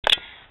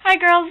Hi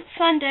girls, it's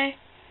Sunday.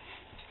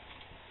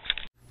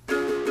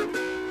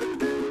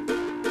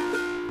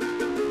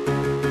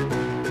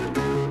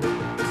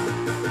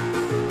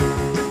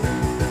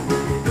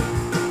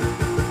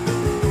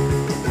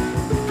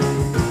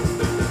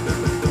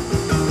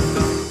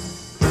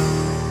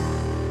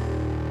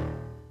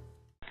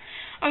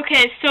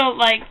 Okay, so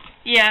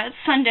yeah, it's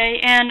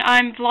Sunday and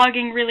I'm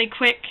vlogging really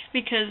quick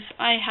because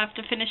I have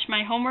to finish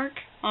my homework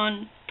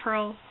on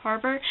Pearl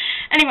Harbor.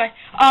 Anyway,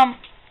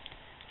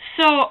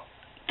 so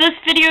this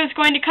video is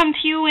going to come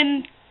to you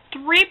in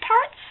 3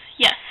 parts?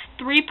 Yes,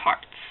 3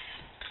 parts.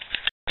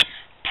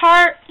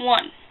 Part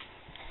 1.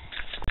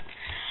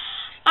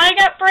 I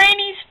got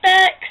brainy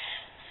specs.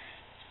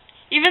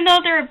 Even though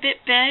they're a bit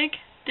big,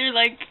 they're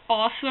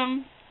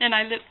awesome and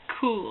I look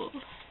cool.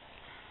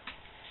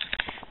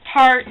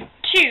 Part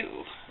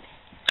 2.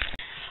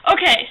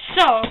 Okay,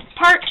 so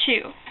part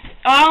 2.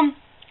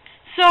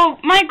 So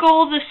my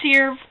goal this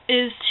year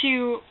is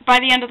to, by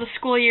the end of the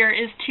school year,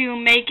 is to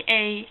make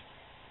an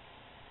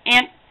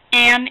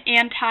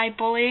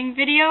anti-bullying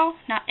video,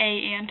 not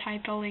a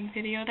anti-bullying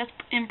video. That's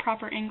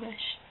improper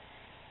English.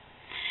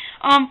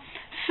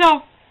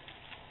 So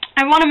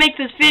I want to make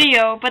this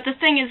video, but the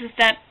thing is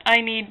that I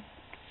need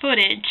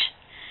footage.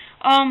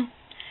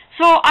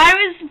 So I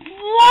was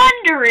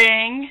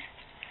wondering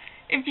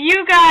if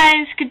you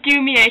guys could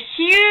do me a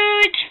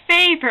huge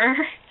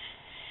favor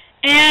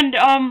and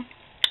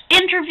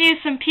interview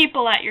some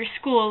people at your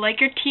school, like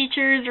your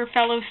teachers or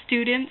fellow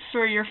students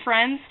or your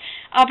friends,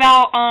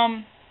 about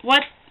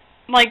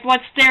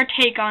what's their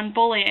take on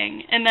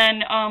bullying, and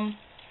then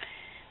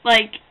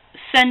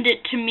send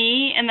it to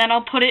me, and then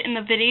I'll put it in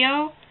the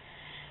video.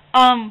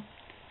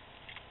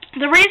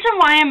 The reason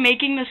why I'm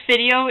making this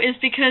video is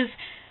because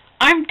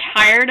I'm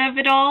tired of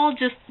it all,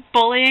 just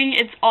bullying.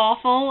 It's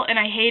awful, and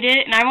I hate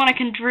it, and I want to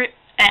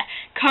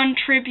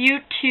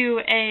contribute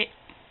to a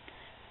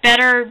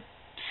better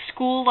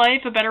school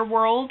life, a better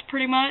world,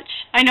 pretty much.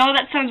 I know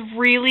that sounds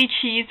really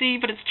cheesy,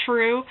 but it's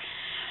true.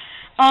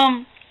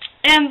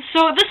 And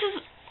so this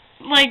is,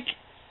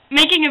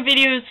 making a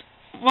video is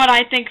what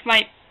I think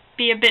might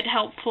be a bit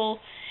helpful.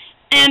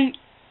 And,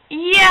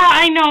 yeah,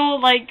 I know,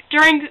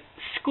 during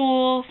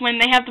school, when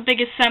they have the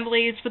big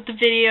assemblies with the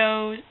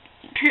video,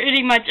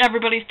 pretty much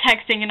everybody's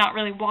texting and not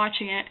really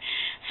watching it.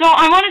 So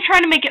I want to try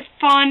to make it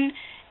fun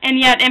and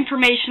yet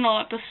informational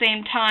at the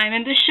same time,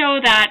 and to show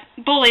that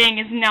bullying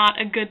is not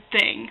a good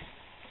thing.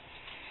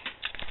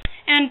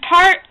 And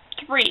part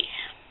 3.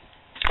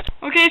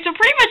 Okay, so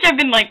pretty much I've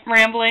been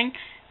rambling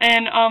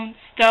and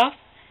stuff,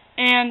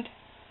 and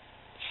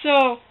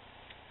so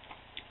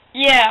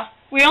yeah,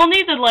 we all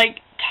need to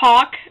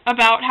talk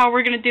about how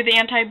we're gonna do the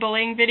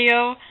anti-bullying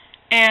video,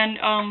 and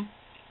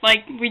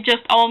we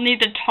just all need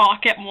to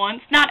talk at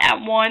once. Not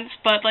at once,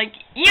 but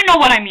you know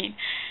what I mean.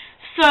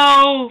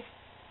 So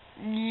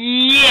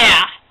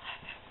yeah.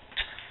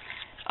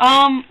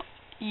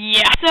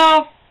 Yeah.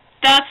 So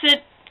that's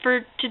it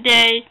for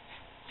today.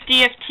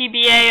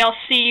 DFTBA, I'll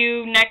see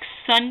you next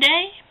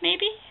Sunday,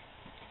 maybe?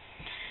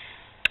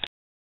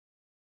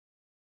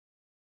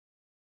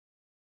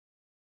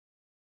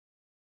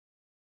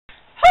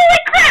 Holy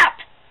crap!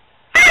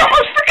 I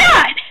almost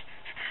forgot!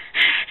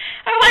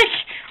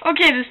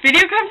 Okay, this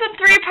video comes in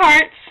 3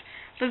 parts.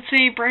 Let's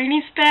see,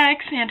 brainy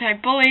specs,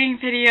 anti-bullying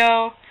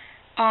video,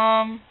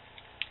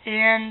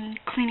 and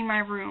cleaning my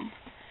room.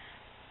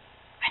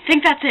 I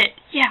think that's it.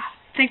 Yeah,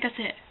 I think that's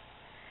it.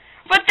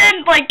 But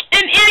then, an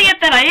idiot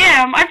that I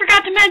am, I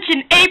forgot to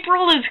mention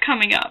April is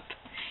coming up.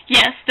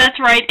 Yes, that's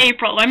right,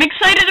 April. I'm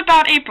excited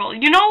about April.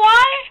 You know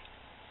why?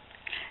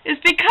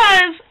 It's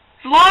because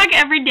vlog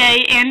every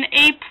day in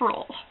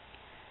April.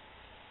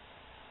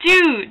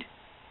 Dude,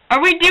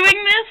 are we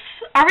doing this?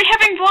 Are we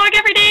having vlog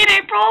every day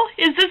in April?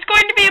 Is this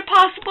going to be a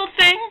possible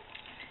thing?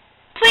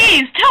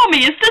 Please, tell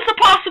me, is this a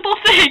possible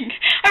thing?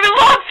 I would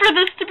love for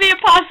this to be a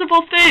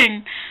possible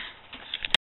thing.